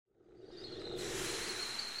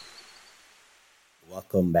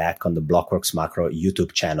welcome back on the Blockworks Macro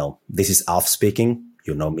YouTube channel. This is Alf speaking.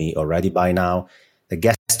 You know me already by now. The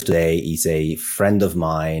guest today is a friend of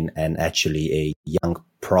mine and actually a young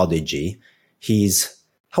prodigy.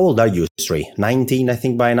 How old are you, Sri? 19, I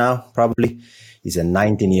think by now, probably. He's a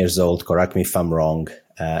 19 years old, correct me if I'm wrong,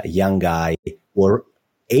 young guy, or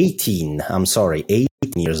 18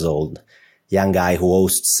 years old, young guy who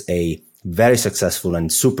hosts a very successful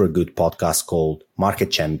and super good podcast called Market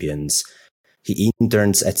Champions. He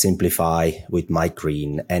interns at Simplify with Mike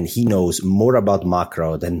Green, and he knows more about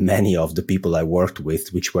macro than many of the people I worked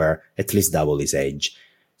with, which were at least double his age.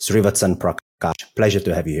 Srivatsan, Prakash, pleasure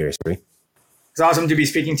to have you here, Sri. It's awesome to be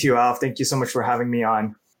speaking to you, Alf. Thank you so much for having me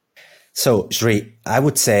on. So, Sri, I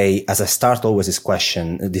would say, as I start always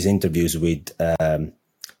these interviews with the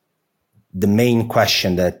main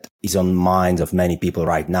question that is on minds of many people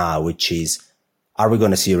right now, which is, are we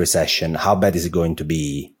going to see a recession? How bad is it going to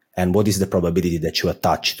be? And what is the probability that you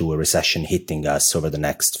attach to a recession hitting us over the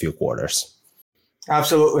next few quarters?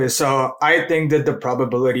 Absolutely. So I think that the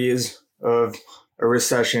probabilities of a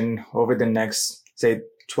recession over the next, say,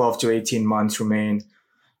 12 to 18 months remain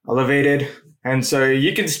elevated. And so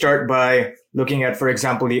you can start by looking at, for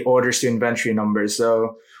example, the orders to inventory numbers.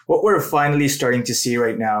 So what we're finally starting to see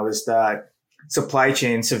right now is that supply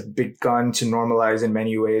chains have begun to normalize in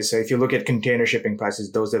many ways. So if you look at container shipping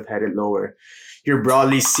prices, those have headed lower. You're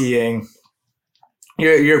broadly seeing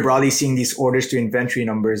these orders to inventory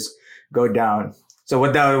numbers go down. So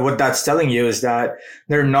what that's telling you is that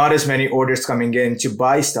there are not as many orders coming in to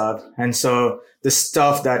buy stuff, and so the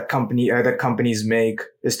stuff that companies make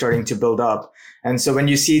is starting to build up. And so when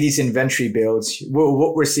you see these inventory builds,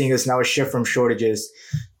 what we're seeing is now a shift from shortages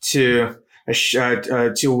to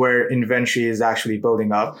where inventory is actually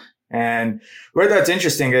building up. And where that's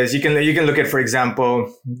interesting is you can look at, for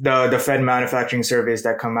example, the Fed manufacturing surveys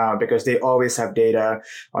that come out, because they always have data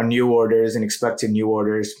on new orders and expected new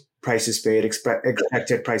orders, prices paid,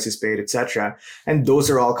 expected prices paid, etc. And those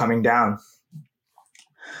are all coming down.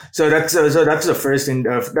 So that's the first thing.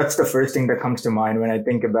 That's the first thing that comes to mind when I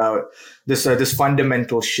think about this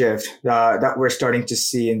fundamental shift that we're starting to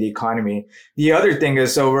see in the economy. The other thing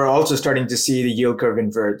is, so we're also starting to see the yield curve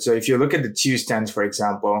invert. So if you look at the 2-10s, for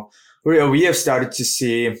example, we have started to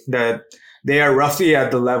see that they are roughly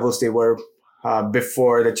at the levels they were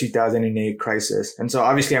before the 2008 crisis. And so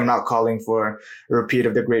obviously I'm not calling for a repeat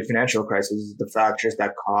of the great financial crisis. The factors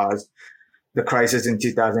that caused the crisis in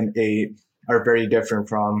 2008 are very different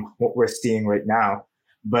from what we're seeing right now.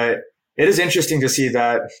 But it is interesting to see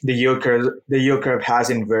that the yield curve has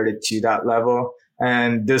inverted to that level.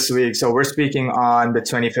 And this week, so we're speaking on the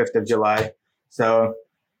 25th of July. So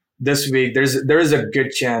this week, there is a good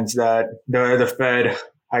chance that the Fed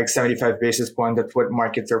hikes 75 basis points. That's what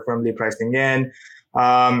markets are firmly pricing in.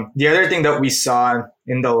 The other thing that we saw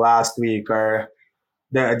in the last week are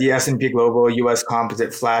the S&P Global US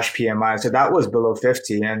Composite Flash PMI. So that was below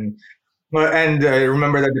 50. And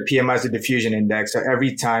remember that the PMI is a diffusion index. So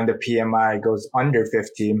every time the PMI goes under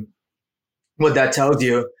 50, what that tells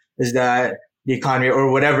you is that the economy,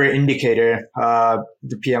 or whatever indicator,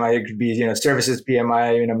 the PMI, it could be, services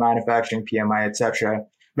PMI, manufacturing PMI, etc.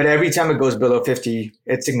 But every time it goes below 50,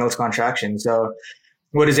 it signals contraction. So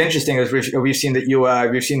what is interesting is we've seen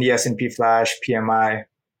the S&P Flash PMI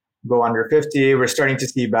go under 50. We're starting to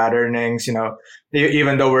see bad earnings,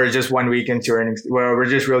 even though we're just 1 week into earnings. Well, we're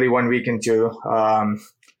just really 1 week into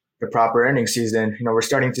the proper earnings season. We're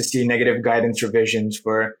starting to see negative guidance revisions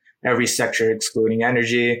for every sector excluding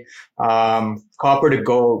energy. Copper to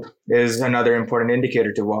gold is another important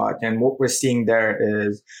indicator to watch. And what we're seeing there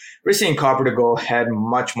is we're seeing copper to gold head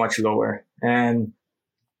much, much lower. And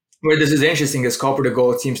where this is interesting is copper to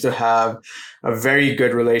gold seems to have a very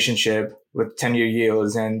good relationship with 10-year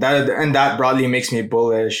yields. And that broadly makes me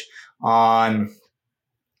bullish on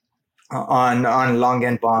long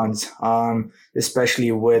end bonds,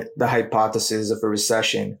 especially with the hypothesis of a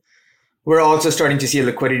recession. We're also starting to see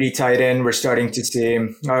liquidity tighten. We're starting to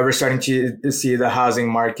see the housing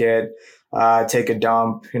market take a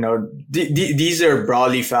dump. These are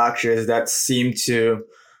broadly factors that seem to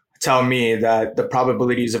tell me that the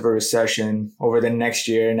probabilities of a recession over the next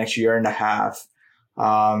year and a half,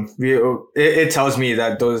 it tells me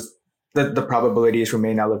that the probabilities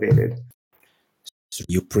remain elevated. So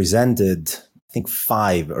you presented, I think,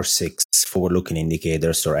 5 or 6 forward-looking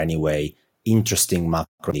indicators, or anyway, interesting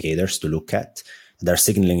macro indicators to look at. They're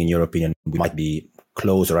signaling, in your opinion, we might be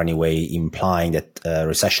close, or anyway implying that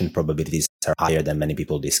recession probabilities are higher than many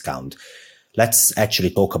people discount. Let's actually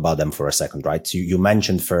talk about them for a second, right? So you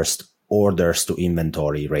mentioned first orders to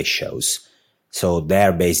inventory ratios. So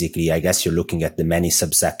there, basically, I guess you're looking at the many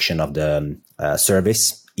subsection of the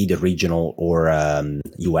service, either regional or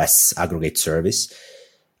US aggregate service.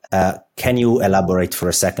 Can you elaborate for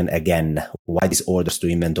a second again why this orders to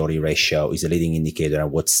inventory ratio is a leading indicator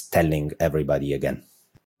and what's telling everybody again?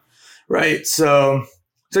 Right. So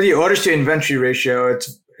the orders to inventory ratio,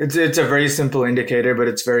 it's a very simple indicator, but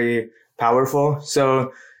it's very powerful.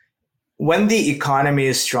 So when the economy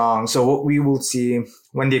is strong, so what we will see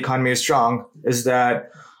when the economy is strong is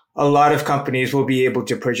that a lot of companies will be able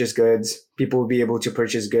to purchase goods. People will be able to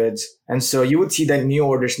purchase goods. And so you would see that new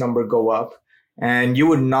orders number go up and you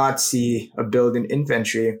would not see a build in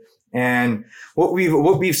inventory. And what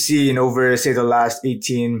we've seen over, say, the last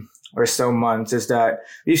 18 or so months is that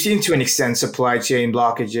we've seen to an extent supply chain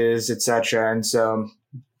blockages, etc. And so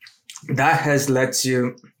that has led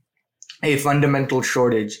to a fundamental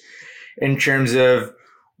shortage in terms of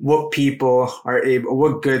what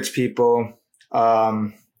goods people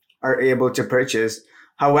are able to purchase.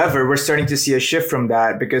 However, we're starting to see a shift from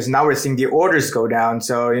that because now we're seeing the orders go down.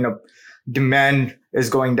 So, demand is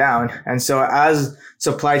going down. And so as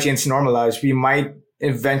supply chains normalize, we might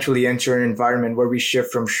eventually enter an environment where we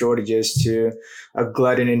shift from shortages to a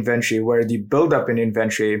glut in inventory, where the buildup in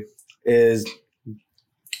inventory is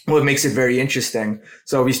what makes it very interesting.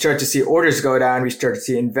 So we start to see orders go down. We start to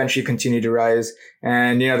see inventory continue to rise.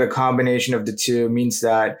 And, the combination of the two means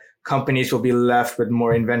that companies will be left with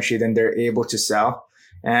more inventory than they're able to sell.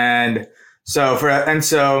 And so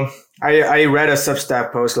I read a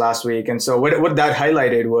Substack post last week. And so what that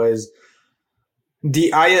highlighted was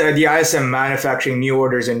the ISM manufacturing new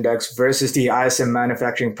orders index versus the ISM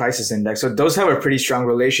manufacturing prices index. So those have a pretty strong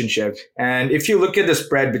relationship. And if you look at the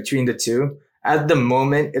spread between the two, at the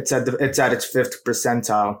moment, it's at its fifth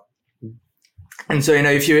percentile. And so,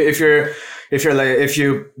 if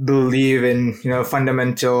you believe in,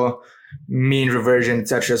 fundamental mean reversion,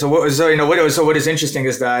 etc. So what is interesting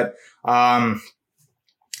is that,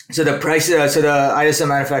 so the ISM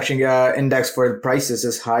manufacturing index for prices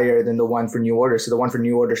is higher than the one for new orders. So the one for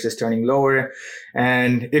new orders is turning lower.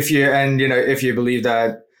 And if you believe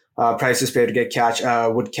that prices paid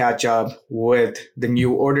would catch up with the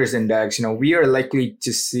new orders index, we are likely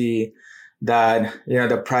to see that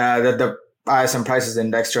the ISM prices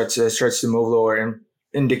index starts to move lower,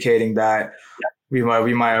 indicating that we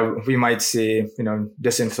might see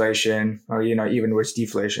disinflation or even worse,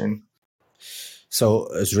 deflation. So,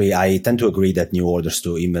 Sri, I tend to agree that new orders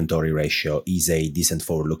to inventory ratio is a decent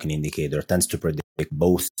forward-looking indicator. Tends to predict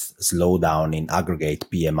both slowdown in aggregate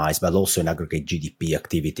PMIs, but also in aggregate GDP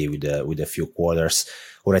activity with a few quarters,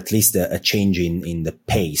 or at least a change in the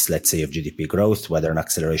pace, let's say, of GDP growth, whether an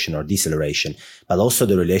acceleration or deceleration, but also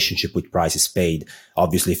the relationship with prices paid.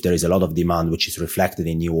 Obviously, if there is a lot of demand, which is reflected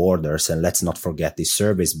in new orders, and let's not forget this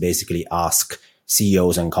surveys basically ask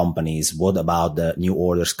CEOs and companies, what about the new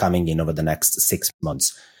orders coming in over the next 6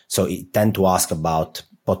 months? So it tend to ask about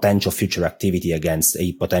potential future activity against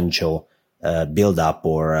a potential build-up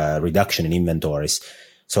or reduction in inventories.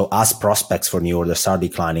 So as prospects for new orders are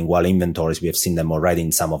declining, while inventories, we have seen them already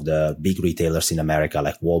in some of the big retailers in America,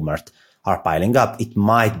 like Walmart, are piling up, it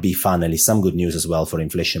might be finally some good news as well for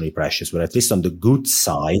inflationary pressures, where at least on the good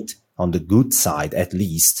side, at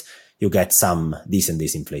least, you get some decent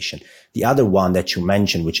disinflation. The other one that you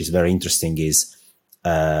mentioned, which is very interesting, is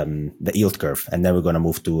the yield curve. And then we're going to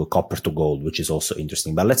move to copper to gold, which is also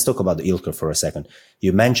interesting. But let's talk about the yield curve for a second.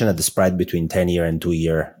 You mentioned that the spread between 10-year and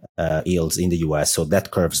 2-year yields in the US, so that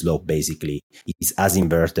curve slope basically is as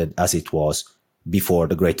inverted as it was before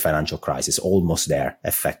the great financial crisis, almost there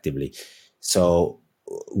effectively. So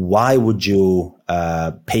why would you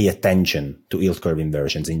pay attention to yield curve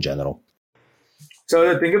inversions in general?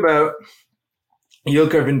 So the thing about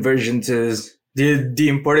yield curve inversions is the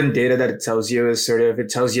important data that it tells you is it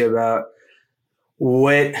tells you about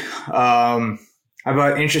what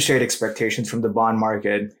about interest rate expectations from the bond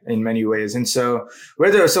market in many ways. And so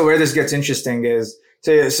where this gets interesting is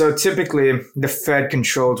so typically the Fed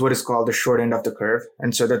controls what is called the short end of the curve,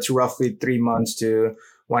 and so that's roughly 3 months to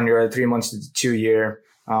 1 year, 3 months to 2 year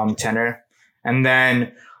tenor, and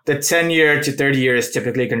then the 10-year to 30-year is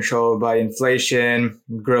typically controlled by inflation,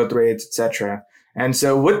 growth rates, etc. And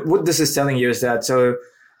so what this is telling you is that so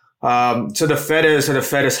the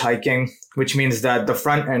Fed is hiking, which means that the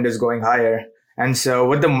front end is going higher. And so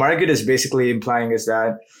what the market is basically implying is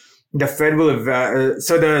that the Fed will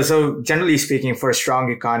so generally speaking, for a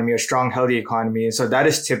strong economy, a strong healthy economy, so that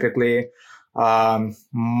is typically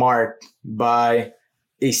marked by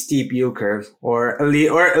a steep yield curve, or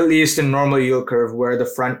at least a normal yield curve where the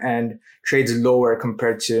front end trades lower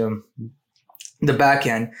compared to the back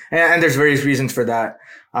end. And there's various reasons for that.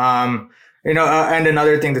 And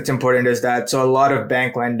another thing that's important is that so a lot of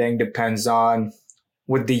bank lending depends on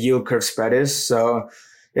what the yield curve spread is. So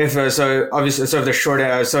if so obviously so if the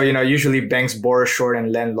short so usually banks borrow short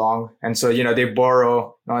and lend long, and so they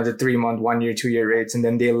borrow the 3 month, 1 year, 2 year rates, and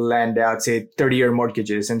then they lend out say 30-year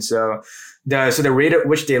mortgages, and so the rate at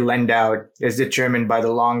which they lend out is determined by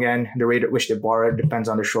the long end. The rate at which they borrow depends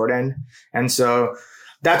on the short end, and so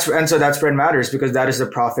that spread matters because that is the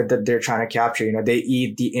profit that they're trying to capture. They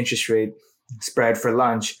eat the interest rate spread for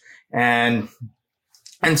lunch, and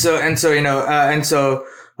the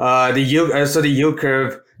yield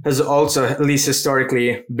curve has also, at least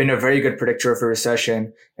historically, been a very good predictor of a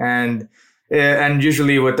recession, and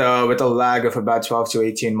usually with a lag of about 12 to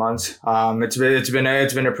 18 months. It's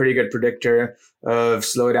been a pretty good predictor of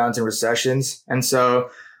slowdowns and recessions, and so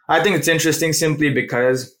I think it's interesting simply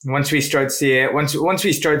because once we start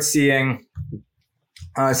seeing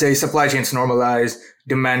say supply chains normalize,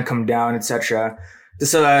 demand come down, etc.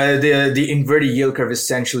 The inverted yield curve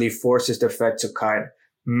essentially forces the Fed to cut,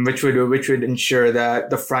 which would ensure that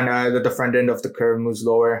the front end of the curve moves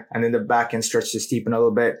lower, and then the back end starts to steepen a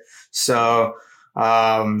little bit. So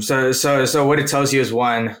what it tells you is,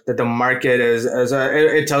 one, that the market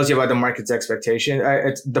it tells you about the market's expectation,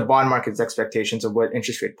 it's the bond market's expectations of what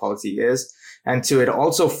interest rate policy is, and two, it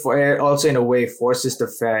also in a way forces the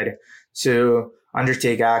Fed to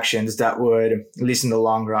undertake actions that would, at least in the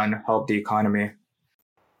long run, help the economy.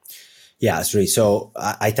 Yeah, Sri. So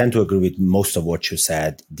I tend to agree with most of what you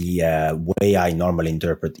said. The way I normally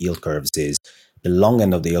interpret yield curves is the long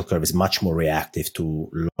end of the yield curve is much more reactive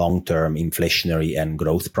to long-term inflationary and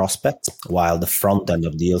growth prospects, while the front end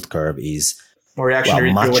of the yield curve is more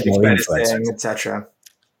reactionary much to what the more Fed is influenced. saying, etc.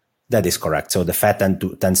 That is correct. So the Fed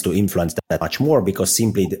tends to influence that much more because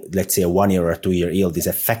simply, let's say, a 1 year or 2 year yield is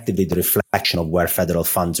effectively the reflection of where federal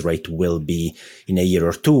funds rate will be in a year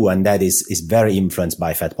or two. And that is very influenced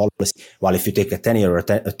by Fed policy. While if you take a 10-year or a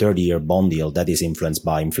 30-year bond yield, that is influenced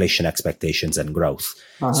by inflation expectations and growth.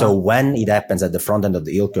 Uh-huh. So when it happens that the front end of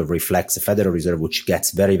the yield curve reflects the Federal Reserve, which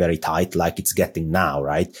gets very, very tight, like it's getting now,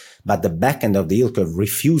 right? But the back end of the yield curve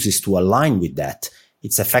refuses to align with that.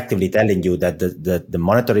 It's effectively telling you that the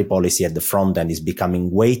monetary policy at the front end is becoming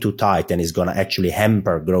way too tight and is going to actually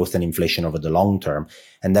hamper growth and inflation over the long term.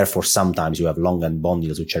 And therefore, sometimes you have long end bond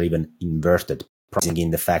yields, which are even inverted, pricing in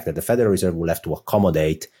the fact that the Federal Reserve will have to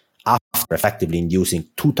accommodate, after effectively inducing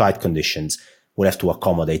too tight conditions, will have to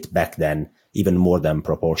accommodate back then even more than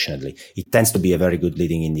proportionately. It tends to be a very good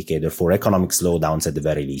leading indicator for economic slowdowns at the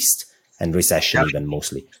very least, and recession even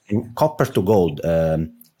mostly. And copper to gold,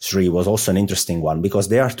 Sri, was also an interesting one because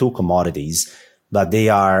they are two commodities, but they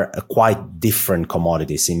are quite different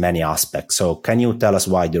commodities in many aspects. So can you tell us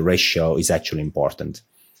why the ratio is actually important?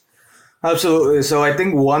 Absolutely. So I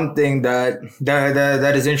think one thing that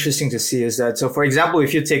is interesting to see is that, so for example,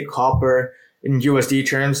 if you take copper in USD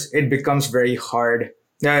terms, it becomes very hard.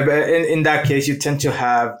 In that case, you tend to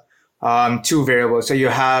have two variables. So you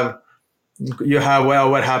have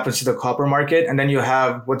what happens to the copper market, and then you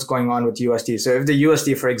have what's going on with USD. So if the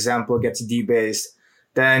USD, for example, gets debased,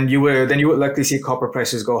 then you would likely see copper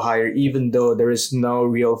prices go higher, even though there is no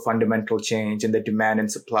real fundamental change in the demand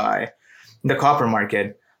and supply in the copper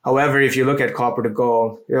market. However, if you look at copper to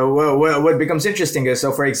gold, what becomes interesting is,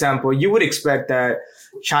 so for example, you would expect that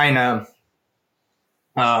China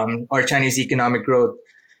or Chinese economic growth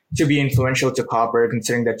to be influential to copper,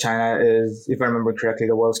 considering that China is, if I remember correctly,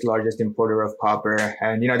 the world's largest importer of copper.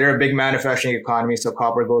 And, they're a big manufacturing economy, so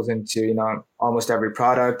copper goes into, almost every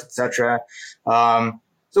product, etc.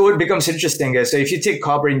 So what becomes interesting is, so if you take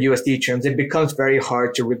copper in USD terms, it becomes very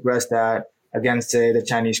hard to regress that against, say, the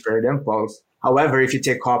Chinese credit impulse. However, if you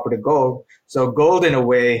take copper to gold, so gold in a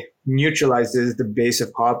way neutralizes the base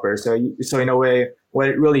of copper. So in a way, what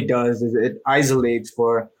it really does is it isolates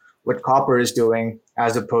for what copper is doing,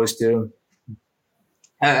 as opposed to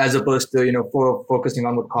for focusing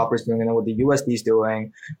on what copper is doing and what the USD is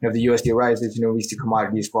doing. If the USD rises, we see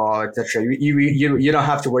commodities fall, etc. You don't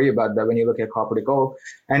have to worry about that when you look at copper to gold.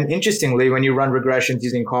 And interestingly, when you run regressions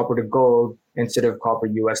using copper to gold instead of copper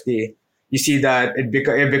USD, you see that it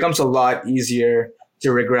becomes a lot easier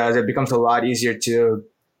to regress. It becomes a lot easier to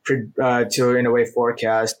in a way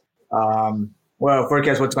forecast.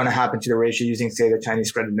 Forecast what's going to happen to the ratio using, say, the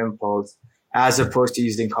Chinese credit impulse, as opposed to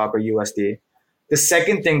using copper USD. The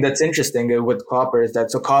second thing that's interesting with copper is that,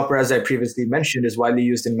 so copper, as I previously mentioned, is widely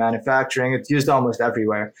used in manufacturing. It's used almost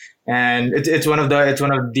everywhere, and it's one of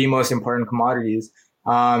the most important commodities.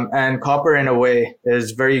 And copper, in a way,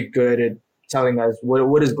 is very good at telling us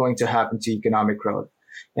what is going to happen to economic growth.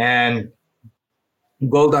 And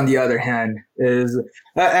Gold, on the other hand, is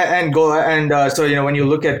and gold, and so when you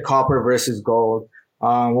look at copper versus gold,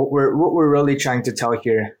 what we're really trying to tell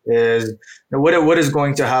here is what is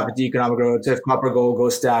going to happen to economic growth if copper gold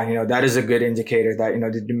goes down. That is a good indicator that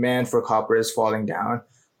the demand for copper is falling down,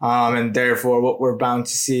 and therefore what we're bound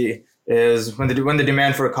to see is when the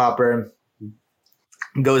demand for copper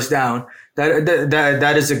goes down,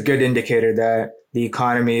 that is a good indicator that the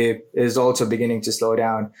economy is also beginning to slow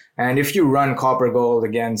down. And if you run copper gold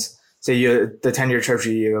against, say, the 10-year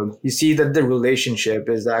treasury yield, you see that the relationship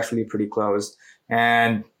is actually pretty close.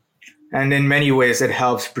 And in many ways it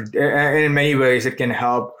helps, and in many ways it can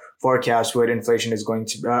help forecast what inflation is going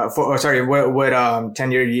to, what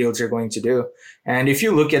 10-year yields are going to do. And if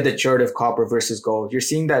you look at the chart of copper versus gold, you're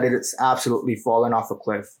seeing that it's absolutely fallen off a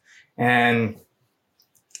cliff. And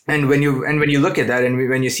when you look at that, and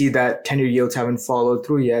when you see that 10-year yields haven't followed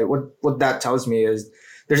through yet, what that tells me is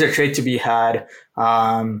there's a trade to be had,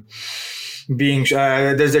 being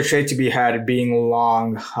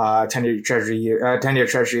long 10-year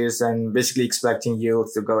treasuries, and basically expecting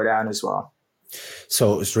yields to go down as well.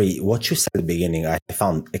 So, Sri, what you said at the beginning, I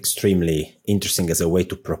found extremely interesting as a way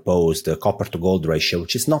to propose the copper to gold ratio,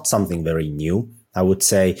 which is not something very new, I would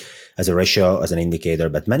say, as a ratio, as an indicator,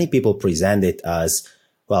 but many people present it as,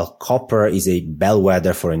 well, copper is a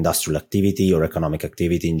bellwether for industrial activity or economic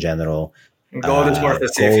activity in general. Gold is more of a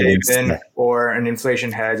safe haven or an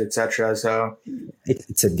inflation hedge, etc. So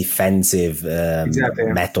it's a defensive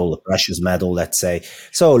metal, precious metal, let's say.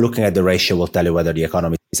 So looking at the ratio will tell you whether the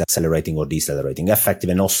economy is accelerating or decelerating, effective,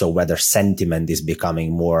 and also whether sentiment is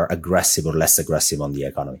becoming more aggressive or less aggressive on the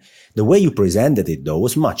economy. The way you presented it, though,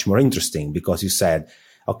 was much more interesting because you said,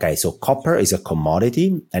 okay, so copper is a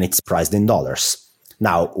commodity and it's priced in dollars.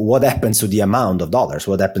 Now, what happens to the amount of dollars?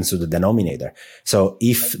 What happens to the denominator? So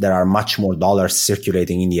if there are much more dollars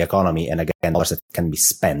circulating in the economy, and again, dollars that can be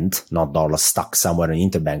spent, not dollars stuck somewhere in an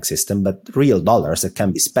interbank system, but real dollars that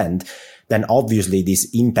can be spent, then obviously this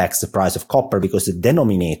impacts the price of copper because the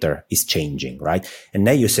denominator is changing, right? And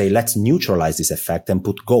now you say, let's neutralize this effect and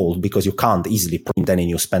put gold, because you can't easily print any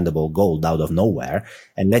new spendable gold out of nowhere.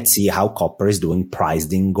 And let's see how copper is doing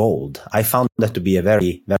priced in gold. I found that to be a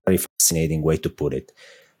very, very fascinating way to put it.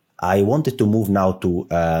 I wanted to move now to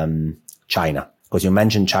China, because you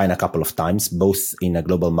mentioned China a couple of times, both in a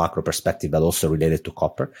global macro perspective, but also related to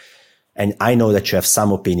copper. And I know that you have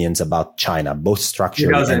some opinions about China, both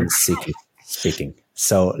structurally and speaking.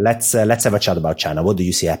 So let's have a chat about China. What do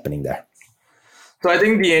you see happening there? So I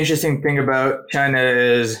think the interesting thing about China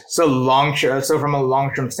is, so from a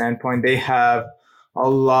long-term standpoint, they have a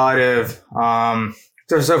lot of,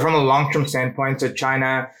 so from a long-term standpoint, so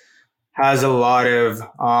China has a lot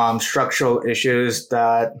of structural issues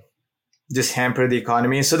that just hamper the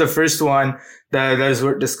economy. So the first one that is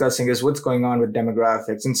worth discussing is what's going on with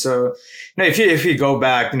demographics. And so, if you go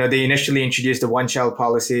back, they initially introduced the one-child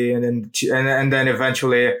policy, and then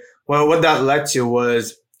eventually, well, what that led to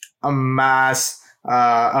was a mass.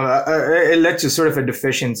 It led to sort of a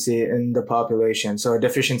deficiency in the population. So a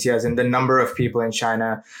deficiency as in the number of people in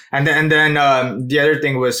China. And then the other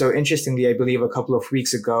thing was, so interestingly, I believe a couple of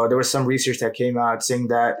weeks ago, there was some research that came out saying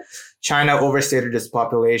that China overstated its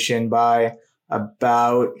population by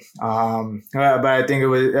about, but I think it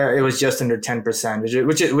was just under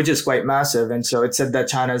 10%, which is quite massive. And so it said that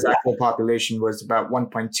China's actual population was about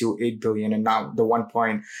 1.28 billion, and not the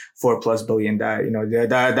 1.4 plus billion that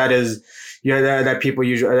people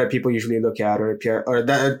usually look at, or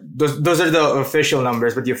that those are the official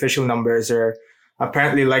numbers, but the official numbers are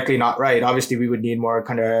apparently likely not right. Obviously, we would need more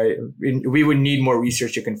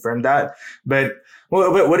research to confirm that. But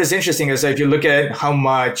what is interesting is that if you look at how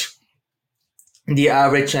much the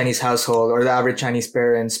average Chinese household or the average Chinese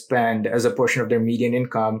parents spend as a portion of their median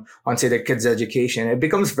income on, say, their kids' education, it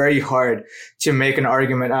becomes very hard to make an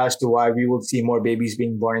argument as to why we will see more babies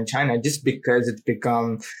being born in China, just because it's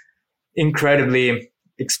become incredibly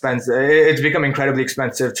expensive. It's become incredibly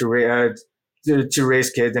expensive to raise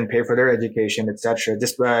kids and pay for their education, etc.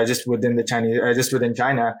 Just within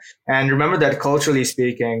China. And remember that culturally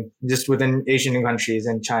speaking, just within Asian countries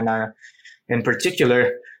and China in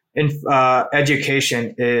particular,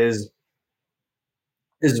 education is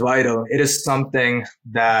vital. It is something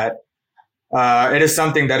that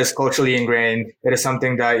is culturally ingrained. It is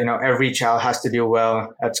something that every child has to do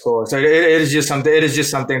well at school. So it is just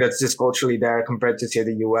something that's just culturally there compared to, say,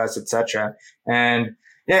 the US, etc. And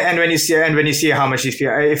when you see how much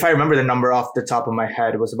if I remember the number off the top of my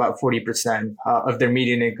head, it was about 40% of their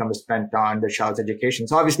median income is spent on their child's education.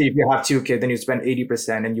 So obviously, if you have two kids, then you spend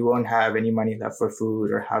 80%, and you won't have any money left for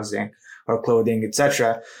food or housing or clothing,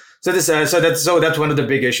 etc. that's one of the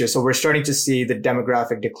big issues. So we're starting to see the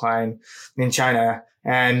demographic decline in China.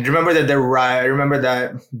 And remember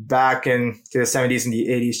that back in the 70s and the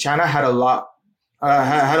 80s, China had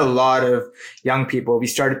had a lot of young people. We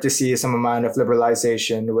started to see some amount of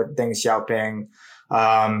liberalization with Deng Xiaoping,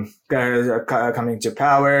 coming to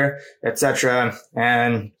power, etc.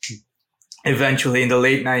 And eventually in the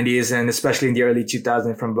late 90s and especially in the early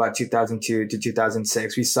 2000s, from about 2002 to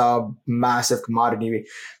 2006, we saw massive commodity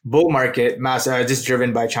bull market, just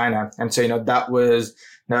driven by China. And so, that was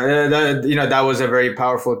a very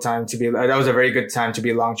powerful time that was a very good time to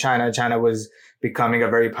be long China. China was becoming a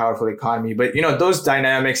very powerful economy. But, those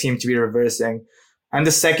dynamics seem to be reversing. And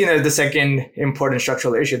the second important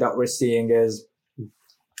structural issue that we're seeing is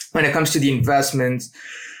when it comes to the investments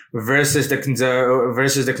versus the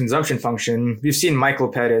consumption function. We've seen Michael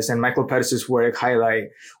Pettis's work highlight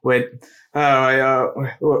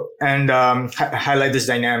highlight this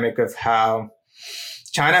dynamic of how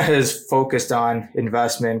China has focused on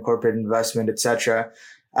investment, corporate investment, etc.,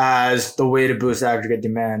 as the way to boost aggregate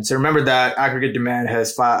demand. So remember that aggregate demand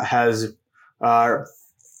has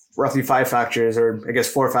roughly 5 factors, or I guess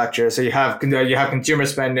 4 factors. So you have consumer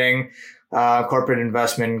spending, corporate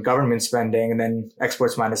investment, government spending, and then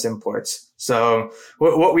exports minus imports. So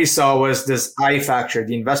what we saw was this I factor,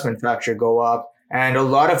 the investment factor, go up, and a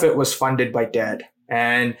lot of it was funded by debt.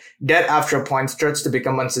 And debt after a point starts to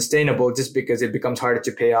become unsustainable just because it becomes harder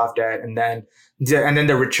to pay off debt. And then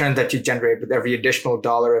the return that you generate with every additional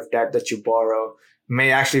dollar of debt that you borrow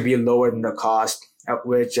may actually be lower than the cost at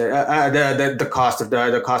which the cost of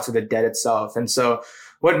the debt itself. And so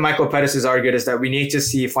what Michael Pettis has argued is that we need to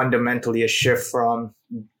see fundamentally a shift from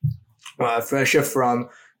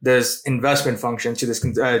this investment function to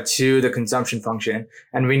the consumption function,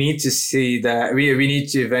 and we need to see that we need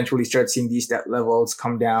to eventually start seeing these debt levels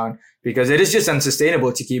come down, because it is just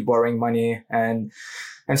unsustainable to keep borrowing money and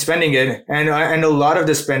spending it, and a lot of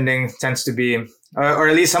the spending tends to be, or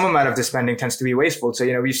at least some amount of the spending tends to be wasteful. So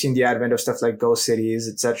we've seen the advent of stuff like ghost cities,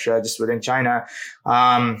 etc., just within China.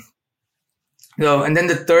 So, and then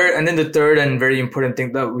the third and very important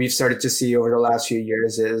thing that we've started to see over the last few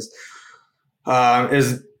years is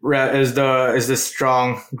the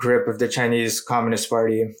strong grip of the Chinese Communist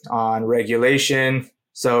Party on regulation.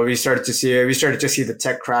 So we started to see the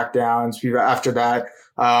tech crackdowns. After that,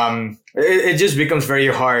 it just becomes very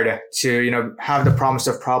hard to, have the promise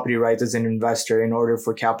of property rights as an investor in order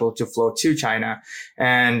for capital to flow to China.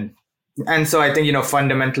 And so I think,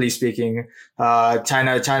 fundamentally speaking,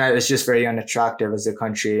 China is just very unattractive as a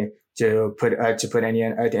country to put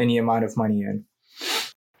any amount of money in.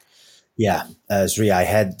 Yeah, Sri, I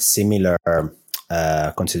had similar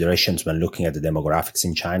considerations when looking at the demographics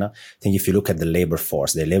in China. I think if you look at the labor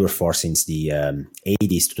force since the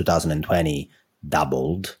 80s to 2020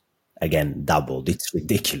 doubled. It's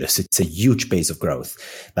ridiculous. It's a huge pace of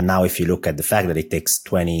growth. But now if you look at the fact that it takes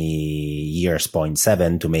 20 years,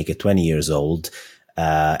 0.7 to make it 20 years old,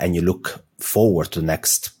 and you look forward to the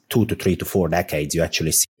next 2 to 3 to 4 decades, you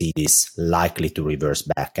actually see this likely to reverse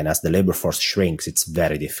back. And as the labor force shrinks, it's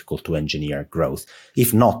very difficult to engineer growth.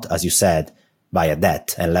 If not, as you said, via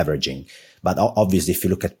debt and leveraging. But obviously, if you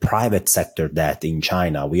look at private sector debt in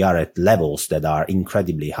China, we are at levels that are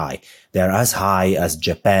incredibly high. They're as high as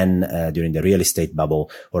Japan during the real estate bubble,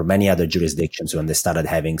 or many other jurisdictions when they started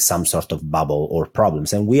having some sort of bubble or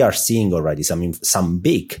problems. And we are seeing already some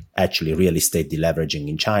big, actually, real estate deleveraging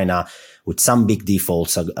in China, with some big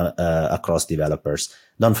defaults across developers.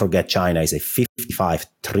 Don't forget, China is a $55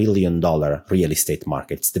 trillion real estate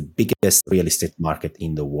market. It's the biggest real estate market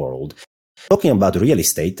in the world. Talking about real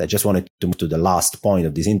estate, I just wanted to move to the last point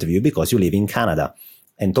of this interview, because you live in Canada.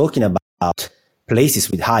 And talking about places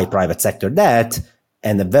with high private sector debt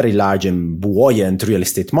and a very large and buoyant real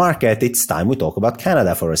estate market, it's time we talk about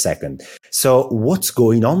Canada for a second. So what's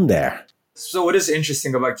going on there? So what is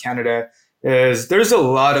interesting about Canada is there's a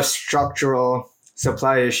lot of structural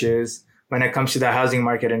supply issues when it comes to the housing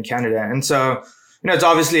market in Canada. And so it's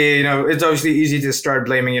obviously easy to start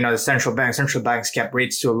blaming, the central bank. Central banks kept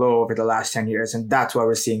rates too low over the last 10 years. And that's why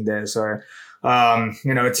we're seeing this. Or,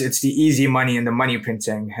 it's the easy money and the money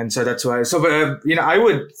printing. And so that's why. But I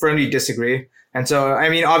would firmly disagree. And so,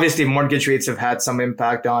 obviously mortgage rates have had some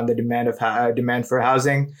impact on the demand for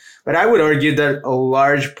housing. But I would argue that a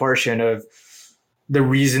large portion of the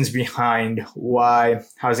reasons behind why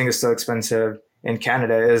housing is so expensive in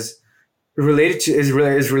Canada is related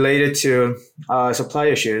to supply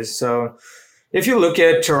issues. So if you look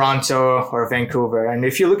at Toronto or Vancouver, and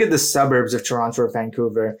if you look at the suburbs of Toronto or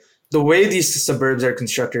Vancouver, the way these suburbs are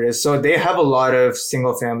constructed is, so they have a lot of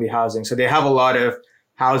single family housing. So they have a lot of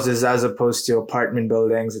houses as opposed to apartment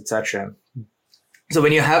buildings, etc. So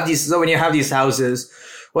when you have these houses,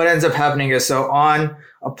 what ends up happening is, so on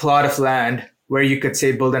a plot of land where you could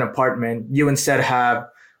say build an apartment, you instead have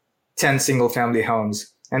 10 single family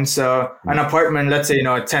homes. And so an apartment, let's say, a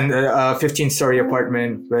 15-story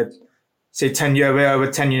apartment with say 10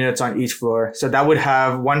 units on each floor. So that would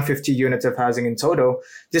have 150 units of housing in total,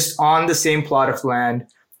 just on the same plot of land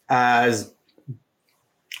as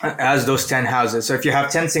those 10 houses. So if you have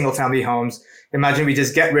 10 single family homes, imagine we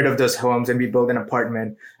just get rid of those homes and we build an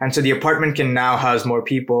apartment. And so the apartment can now house more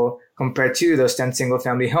people compared to those 10 single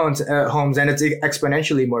family homes, and it's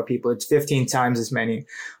exponentially more people. It's 15 times as many, in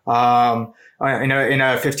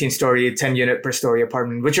a 15-story, 10 unit per story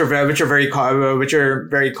apartment, which are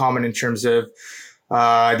very common in terms of,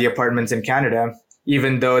 the apartments in Canada,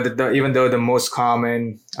 even though the most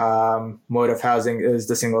common, mode of housing is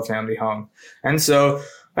the single family home. And so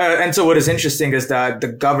what is interesting is that the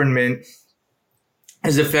government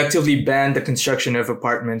has effectively banned the construction of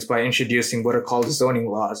apartments by introducing what are called zoning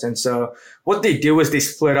laws. And so what they do is they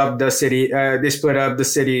split up the city or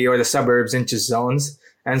the suburbs into zones.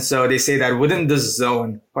 And so they say that within this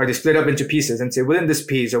zone, or they split up into pieces and say within this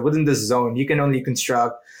piece or within this zone, you can only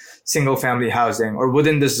construct single family housing, or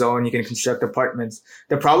within this zone, you can construct apartments.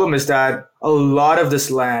 The problem is that a lot of this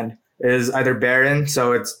land is either barren.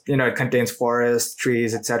 So it contains forests,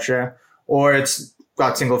 trees, etc., or it's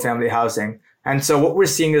got single family housing. And so what we're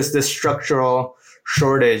seeing is this structural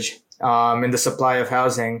shortage in the supply of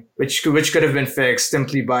housing, which could have been fixed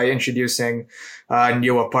simply by introducing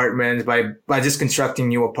new apartments, by just constructing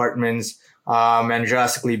new apartments, and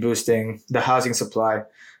drastically boosting the housing supply.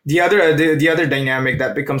 The other dynamic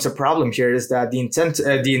that becomes a problem here is that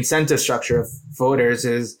the incentive structure of voters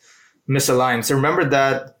is misaligned. So remember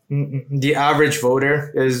that the average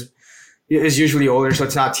voter is usually older. So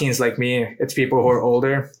it's not teens like me. It's people who are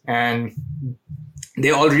older and they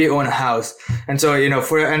already own a house. And so,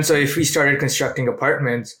 if we started constructing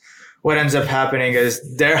apartments, what ends up happening is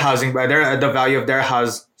the value of their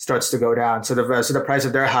house starts to go down. So the price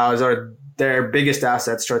of their house or their biggest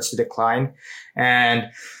asset starts to decline. And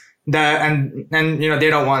they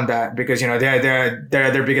don't want that because,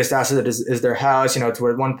 their biggest asset is their house, it's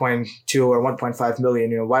worth 1.2 or 1.5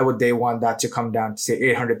 million. Why would they want that to come down to say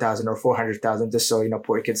 800,000 or 400,000 just so,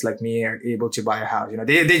 poor kids like me are able to buy a house?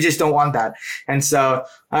 They just don't want that. And so,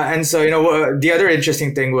 the other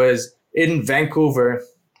interesting thing was in Vancouver,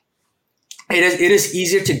 it is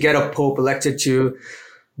easier to get a pope elected to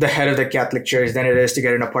the head of the Catholic Church than it is to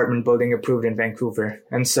get an apartment building approved in Vancouver.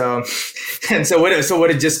 And so what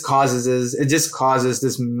it just causes is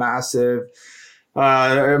this massive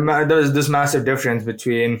difference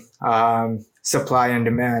between supply and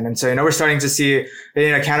demand. And so we're starting to see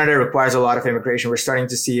Canada requires a lot of immigration. We're starting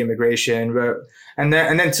to see immigration, and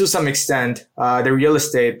then to some extent the real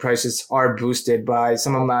estate prices are boosted by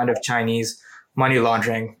some amount of Chinese money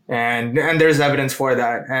laundering, and there's evidence for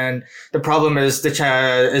that. And the problem is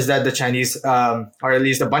that the Chinese, or at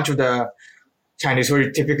least a bunch of the Chinese who are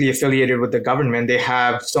typically affiliated with the government, they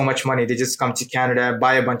have so much money. They just come to Canada,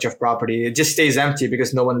 buy a bunch of property. It just stays empty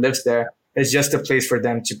because no one lives there. It's just a place for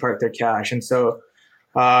them to park their cash. And so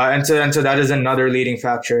that is another leading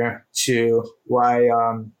factor to why,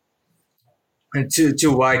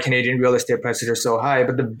 to why Canadian real estate prices are so high.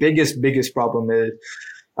 But the biggest problem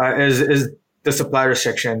is the supply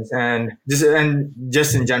restrictions and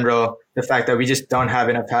just in general, the fact that we just don't have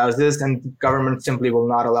enough houses and government simply will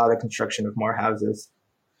not allow the construction of more houses.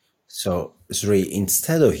 So, Sri,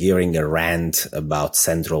 instead of hearing a rant about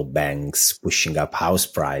central banks pushing up house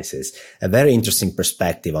prices, a very interesting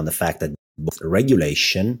perspective on the fact that both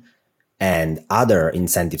regulation and other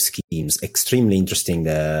incentive schemes, extremely interesting,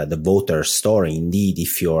 the voter story. Indeed,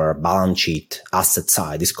 if your balance sheet asset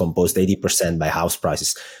side is composed 80% by house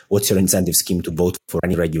prices, what's your incentive scheme to vote for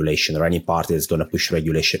any regulation or any party that's going to push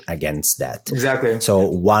regulation against that? Exactly. So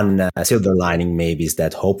one silver lining maybe is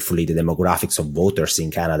that hopefully the demographics of voters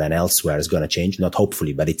in Canada and elsewhere is going to change. Not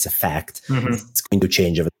hopefully, but it's a fact. Mm-hmm. It's going to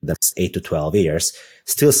change over the next 8 to 12 years.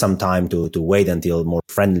 Still some time to wait until more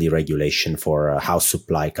friendly regulation for house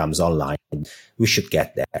supply comes online. We should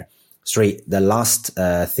get there. Sri, the last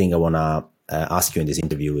thing I want to ask you in this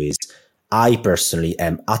interview is, I personally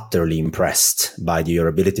am utterly impressed by your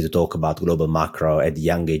ability to talk about global macro at the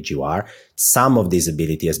young age you are. Some of this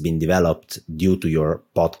ability has been developed due to your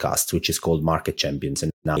podcast, which is called Market Champions.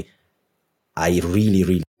 And now I really,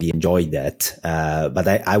 really enjoyed that. But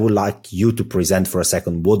I would like you to present for a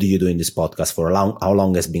second, what do you do in this podcast for how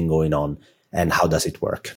long has been going on and how does it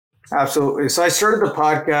work? Absolutely. So I started the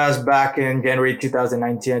podcast back in January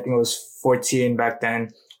 2019. I think it was 14 back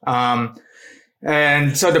then.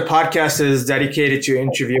 And so the podcast is dedicated to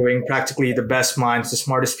interviewing practically the best minds, the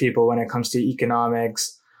smartest people when it comes to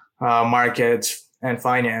economics, markets, and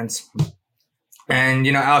finance. And,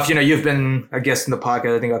 Alf, you've been a guest in the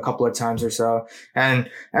podcast, I think, a couple of times or so. And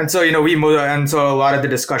so, we move, and so a lot of the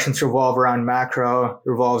discussions revolve around macro,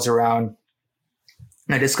 revolves around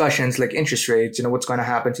discussions like interest rates, what's going to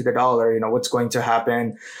happen to the dollar, what's going to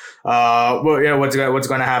happen, what's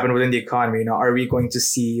going to happen within the economy, are we going to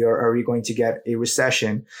see, or are we going to get a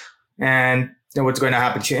recession, and what's going to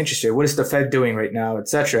happen to interest rate, what is the Fed doing right now,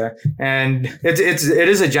 etc. And it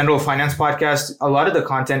is a general finance podcast. A lot of the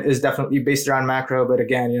content is definitely based around macro, but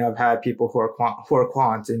again, I've had people who are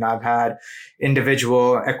quants, I've had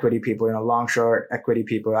individual equity people, long short equity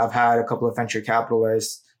people, I've had a couple of venture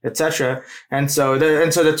capitalists, etc. And so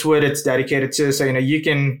that's what it's dedicated to. So, you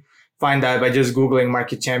can find that by just Googling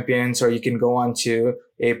Market Champions, or you can go on to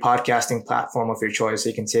a podcasting platform of your choice. So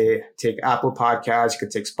you can take Apple Podcasts, you could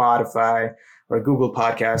take Spotify or Google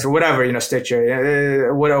Podcasts or whatever,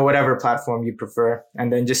 Stitcher, whatever platform you prefer.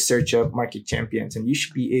 And then just search up Market Champions and you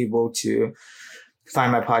should be able to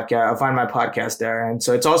find my podcast there. And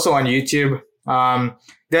so it's also on YouTube.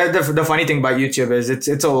 The funny thing about YouTube is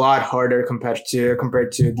it's a lot harder compared to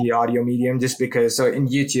the audio medium, just because on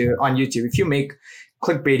YouTube, if you make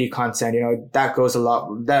clickbaity content, that goes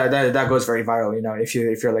that goes very viral.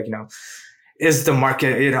 If you're like, is the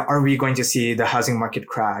market, are we going to see the housing market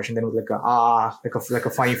crash? And then with like a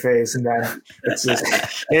funny face. And then it's just,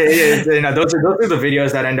 those are the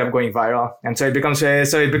videos that end up going viral. And so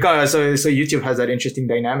YouTube has that interesting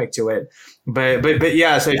dynamic to it. But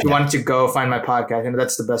yeah, so if you want to go find my podcast,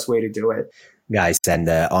 that's the best way to do it. Guys, and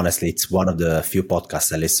honestly, it's one of the few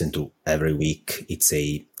podcasts I listen to every week. It's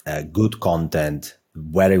a good content,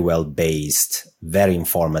 very well based, very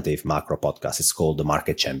informative macro podcast. It's called The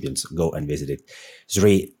Market Champions. Go and visit it.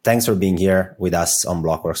 Sri, thanks for being here with us on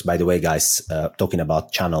Blockworks. By the way, guys, talking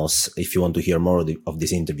about channels, if you want to hear more of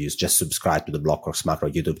these interviews, just subscribe to the Blockworks Macro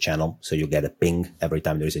YouTube channel so you get a ping every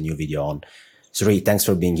time there is a new video on. Sri, thanks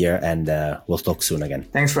for being here, and we'll talk soon again.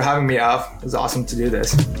 Thanks for having me, Alf. It was awesome to do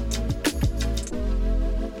this.